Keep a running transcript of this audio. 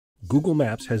Google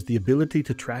Maps has the ability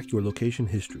to track your location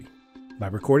history. By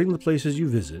recording the places you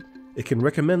visit, it can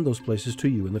recommend those places to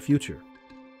you in the future.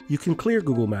 You can clear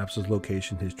Google Maps'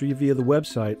 location history via the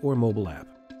website or mobile app.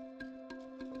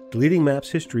 Deleting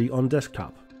Maps history on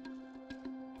desktop.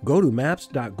 Go to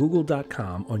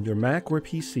maps.google.com on your Mac or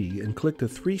PC and click the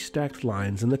 3 stacked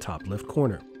lines in the top left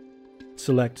corner.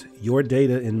 Select Your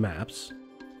Data in Maps.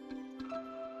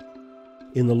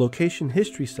 In the Location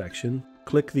History section,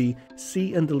 click the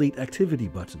See and Delete Activity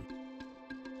button.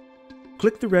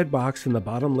 Click the red box in the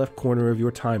bottom left corner of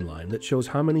your timeline that shows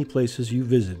how many places you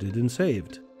visited and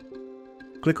saved.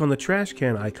 Click on the trash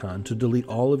can icon to delete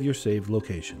all of your saved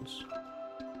locations.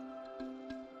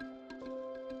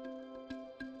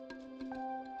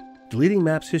 Deleting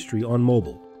Maps history on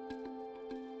mobile.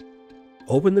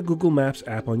 Open the Google Maps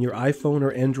app on your iPhone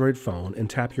or Android phone and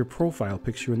tap your profile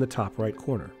picture in the top right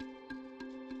corner.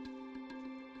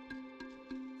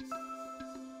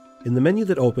 In the menu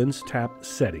that opens, tap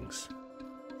Settings.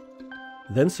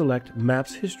 Then select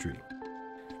Maps History.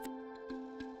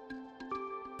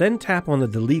 Then tap on the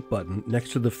Delete button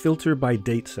next to the Filter by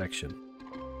Date section.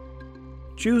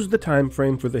 Choose the time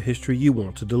frame for the history you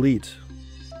want to delete.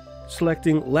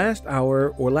 Selecting Last Hour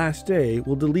or Last Day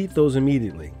will delete those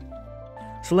immediately.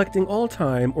 Selecting All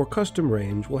Time or Custom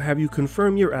Range will have you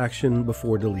confirm your action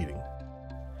before deleting.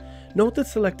 Note that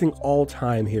selecting All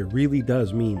Time here really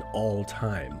does mean all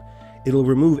time. It'll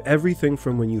remove everything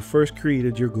from when you first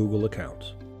created your Google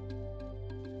account.